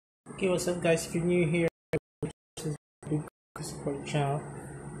Okay, what's up guys? If you're new here, big support channel.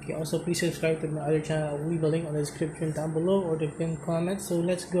 Okay, also please subscribe to my other channel. I'll leave a link on the description down below or the pinned comment. So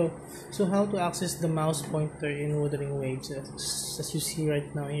let's go. So how to access the mouse pointer in Wuthering Waves as you see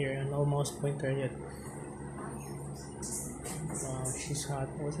right now here, no mouse pointer yet. Wow, she's hot.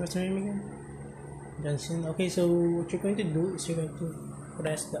 What's her name again? Johnson. Okay, so what you're going to do is you're going to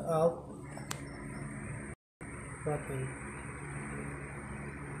press the Alt button.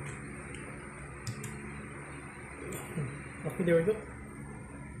 Okay, there we go.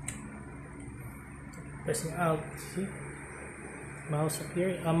 Pressing Alt, see?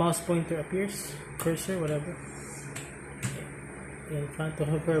 Mouse pointer appears, cursor, whatever, in front of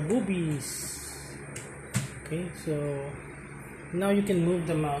her boobies. Okay, so now you can move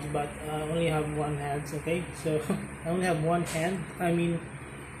the mouse, but I only have one hand. Okay, so I only have one hand. I mean,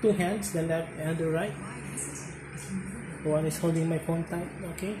 two hands, the left and the right. One is holding my phone tight.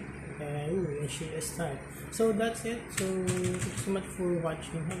 Okay, and she is tight. So that's it. So thank you so much for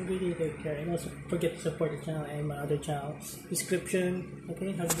watching. Have a good day. Take care, and also forget to support the channel and my other channel description.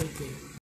 Okay, have a good day.